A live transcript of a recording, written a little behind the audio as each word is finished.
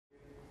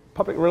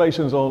Public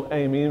relations on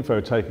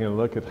AMEinfo, taking a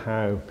look at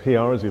how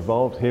PR has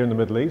evolved here in the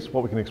Middle East,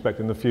 what we can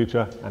expect in the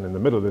future, and in the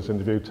middle of this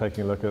interview,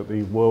 taking a look at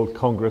the World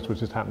Congress,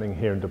 which is happening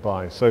here in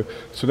Dubai. So,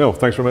 Sunil,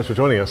 thanks very much for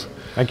joining us.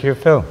 Thank you,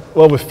 Phil.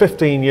 Well, with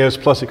 15 years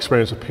plus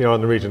experience of PR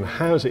in the region,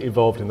 how has it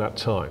evolved in that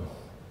time?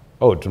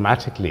 Oh,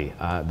 dramatically.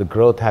 The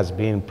growth has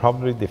been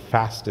probably the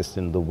fastest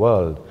in the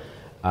world,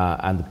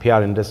 and the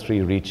PR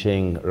industry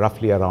reaching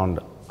roughly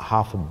around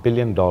 $500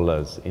 million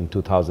in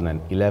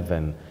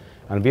 2011.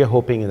 And we are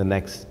hoping in the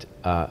next,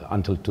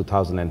 until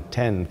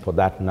 2010, for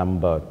that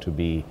number to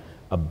be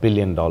 $1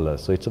 billion.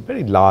 So it's a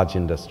very large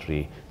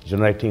industry,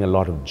 generating a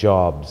lot of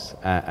jobs,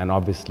 and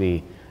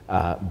obviously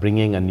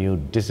bringing a new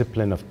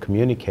discipline of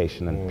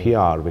communication and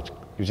PR, which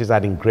is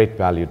adding great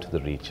value to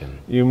the region.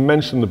 You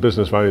mentioned the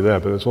business value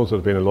there, but there's also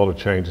been a lot of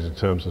changes in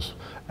terms of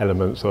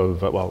elements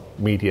of, well,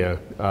 media,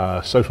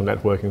 social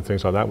networking,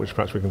 things like that, which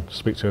perhaps we can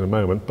speak to in a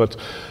moment. But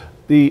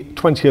the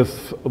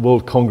 20th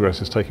World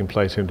Congress is taking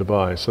place in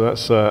Dubai, so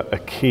that's a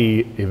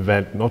key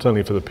event, not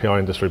only for the PR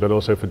industry, but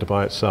also for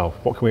Dubai itself.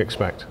 What can we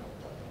expect?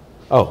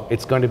 Oh,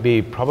 it's going to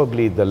be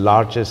probably the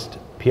largest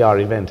PR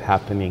event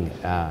happening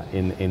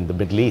in the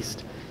Middle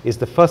East. It's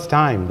the first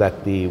time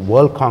that the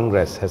World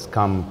Congress has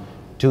come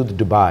to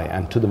Dubai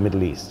and to the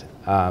Middle East.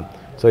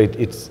 So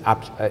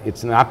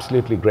it's an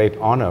absolutely great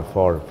honor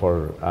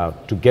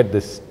to get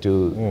this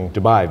to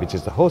Dubai, which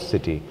is the host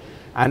city.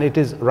 And it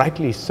is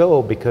rightly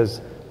so,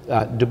 because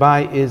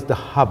Dubai is the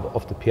hub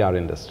of the PR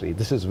industry.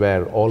 This is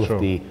where all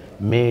of the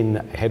main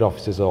head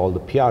offices of all the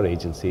PR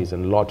agencies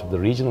and a lot of the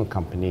regional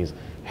companies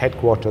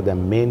headquarter their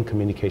main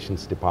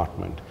communications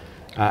department.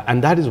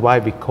 And that is why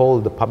we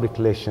call the Public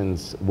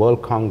Relations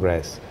World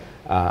Congress,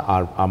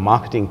 our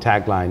marketing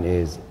tagline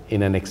is,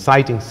 in an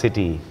exciting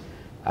city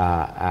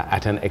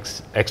at an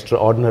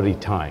extraordinary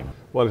time.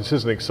 Well, it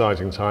is an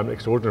exciting time, an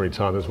extraordinary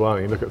time as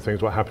well. You look at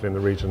things what happened in the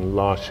region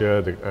last year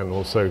and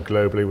also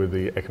globally with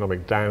the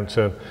economic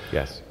downturn.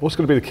 Yes. What's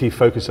going to be the key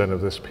focus then of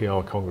this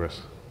PR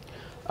Congress?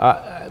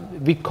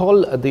 We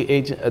call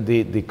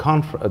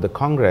the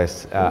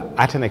Congress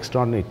at an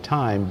extraordinary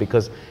time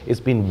because it's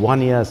been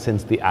 1 year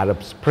since the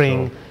Arab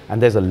Spring, and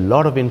there's a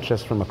lot of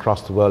interest from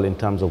across the world in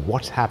terms of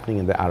what's happening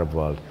in the Arab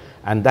world.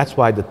 And that's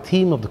why the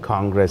theme of the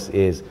Congress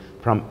is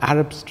From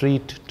Arab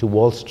Street to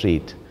Wall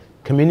Street,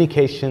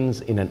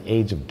 Communications in an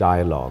Age of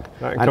Dialogue.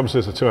 That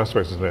encompasses the two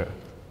aspects, isn't it?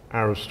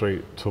 Arab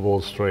Street to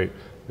Wall Street,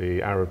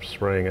 the Arab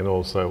Spring, and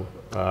also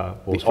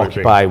Wall Street.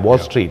 Occupy Wall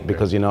Street,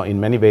 because, you know, in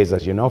many ways,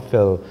 as you know,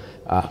 Phil,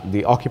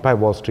 the Occupy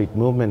Wall Street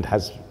movement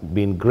has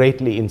been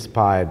greatly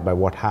inspired by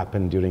what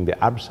happened during the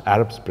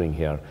Arab Spring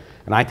here.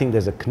 And I think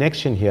there's a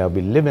connection here.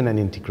 We live in an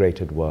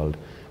integrated world.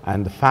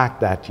 And the fact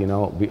that, you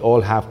know, we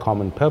all have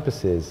common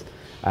purposes,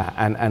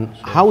 and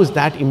how is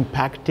that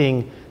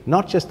impacting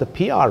not just the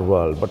PR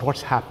world, but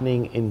what's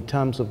happening in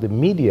terms of the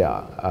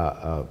media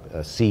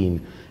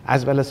scene,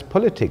 as well as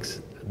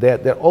politics.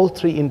 They're all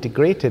three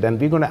integrated, and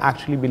we're going to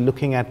actually be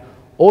looking at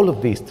all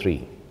of these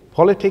three: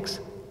 politics,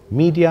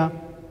 media,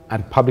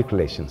 and public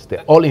relations.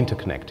 They're all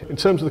interconnected. In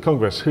terms of the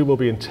Congress, who will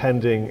be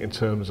attending in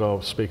terms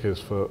of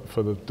speakers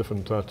for the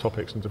different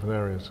topics and different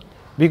areas?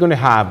 We're going to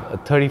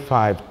have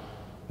 35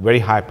 very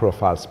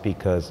high-profile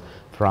speakers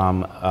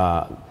from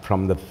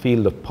the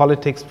field of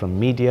politics, from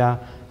media,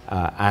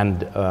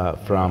 and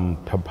from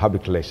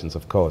public relations,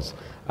 of course.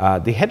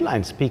 The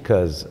headline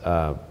speakers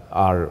are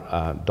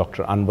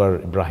Dr.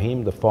 Anwar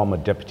Ibrahim, the former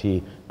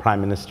Deputy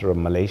Prime Minister of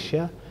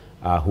Malaysia,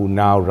 who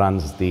now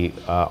runs the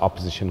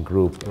opposition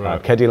group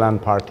Keadilan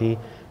Party,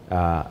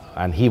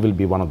 and he will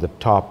be one of the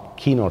top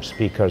keynote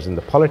speakers in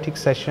the politics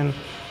session.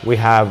 We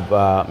have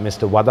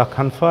Mr. Wada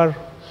Kanfar,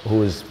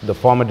 who is the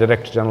former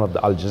Director General of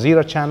the Al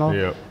Jazeera channel,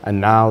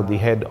 and now the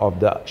head of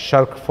the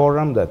Sharq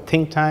Forum, the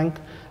think tank.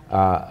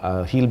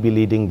 He'll be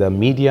leading the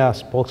media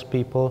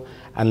spokespeople,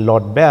 and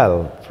Lord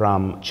Bell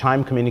from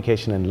Chime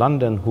Communication in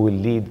London, who will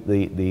lead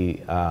the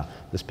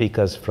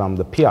speakers from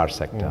the PR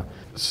sector.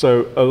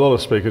 So a lot of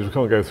speakers, we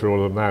can't go through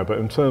all of them now, but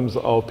in terms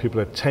of people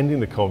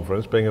attending the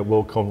conference, being a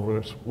World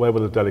Congress, where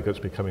will the delegates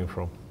be coming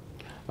from?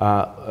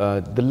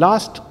 The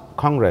last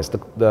Congress,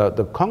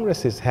 the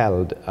Congress is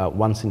held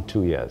once in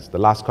 2 years. The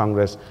last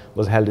Congress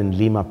was held in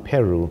Lima,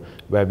 Peru,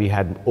 where we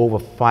had over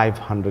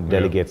 500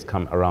 delegates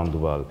come around the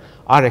world.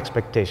 Our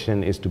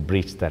expectation is to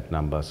breach that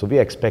number. So we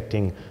are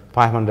expecting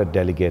 500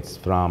 delegates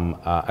from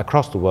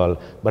across the world,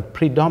 but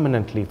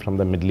predominantly from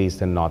the Middle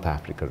East and North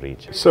Africa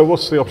region. So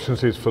what's the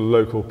opportunities for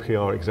local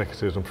PR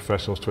executives and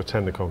professionals to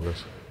attend the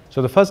Congress?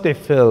 So the first day,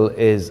 Phil,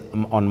 is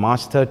on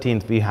March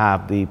 13th, we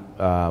have the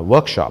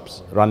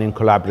workshops run in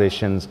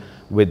collaborations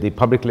with the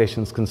Public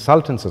Relations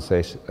Consultants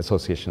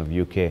Association of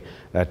UK.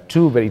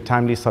 Two very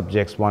timely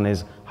subjects. One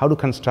is how to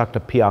construct a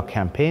PR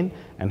campaign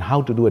and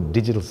how to do a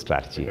digital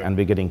strategy. And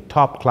we're getting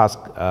top-class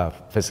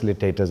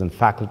facilitators and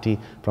faculty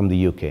from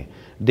the UK.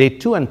 Day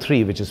 2 and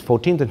 3, which is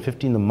 14th and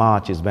 15th of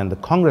March, is when the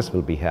Congress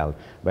will be held,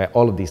 where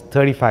all of these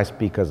 35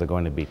 speakers are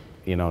going to be,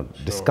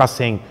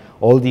 discussing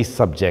all these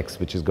subjects,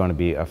 which is going to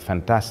be a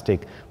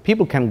fantastic.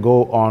 People can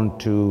go on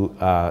to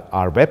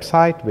our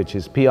website, which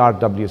is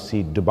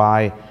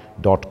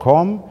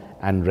prwcdubai.com,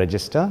 and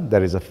register.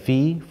 There is a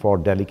fee for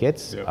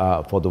delegates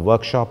for the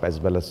workshop as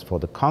well as for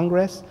the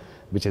Congress,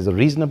 which is a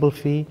reasonable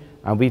fee.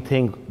 And we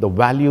think the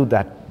value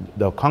that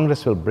the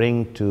Congress will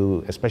bring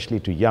to, especially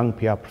to young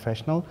PR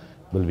professionals,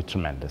 will be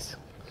tremendous.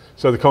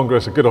 So the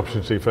Congress, a good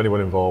opportunity for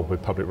anyone involved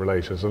with public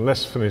relations. And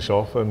let's finish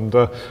off. And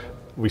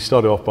we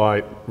started off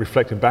by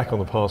reflecting back on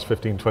the past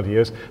 15, 20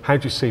 years. How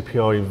do you see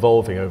PR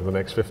evolving over the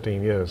next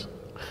 15 years?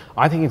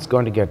 I think it's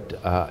going to get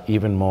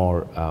even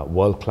more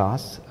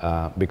world-class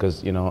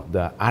because, you know,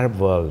 the Arab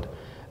world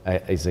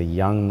is a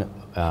young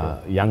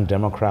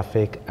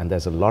demographic, and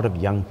there's a lot of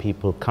young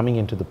people coming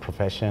into the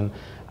profession.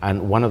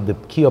 And one of the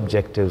key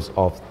objectives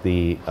of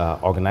the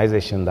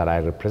organization that I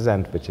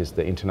represent, which is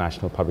the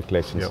International Public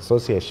Relations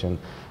Association,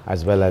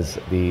 as well as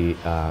the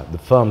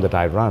firm that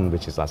I run,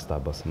 which is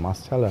ASDA'A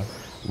Burson-Marsteller,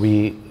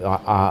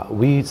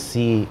 we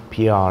see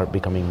PR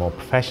becoming more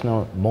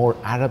professional, more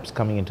Arabs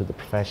coming into the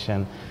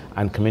profession,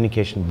 and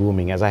communication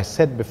booming. As I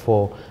said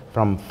before,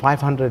 from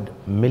 $500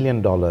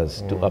 million to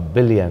 $1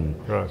 billion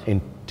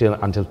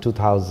until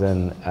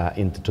 2000,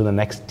 into the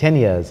next 10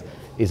 years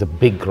is a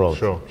big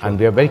growth. And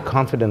we are very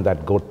confident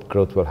that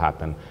growth will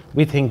happen.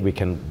 We think we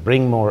can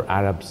bring more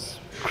Arabs,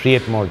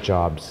 create more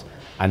jobs,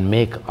 and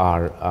make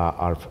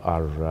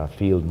our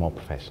field more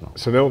professional.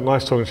 Sunil,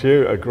 nice talking to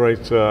you. A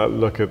great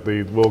look at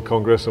the World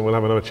Congress, and we'll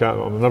have another chat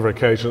on another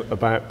occasion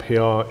about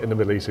PR in the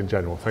Middle East in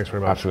general. Thanks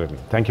very much. Absolutely.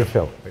 Thank you,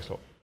 Phil. Thanks a lot.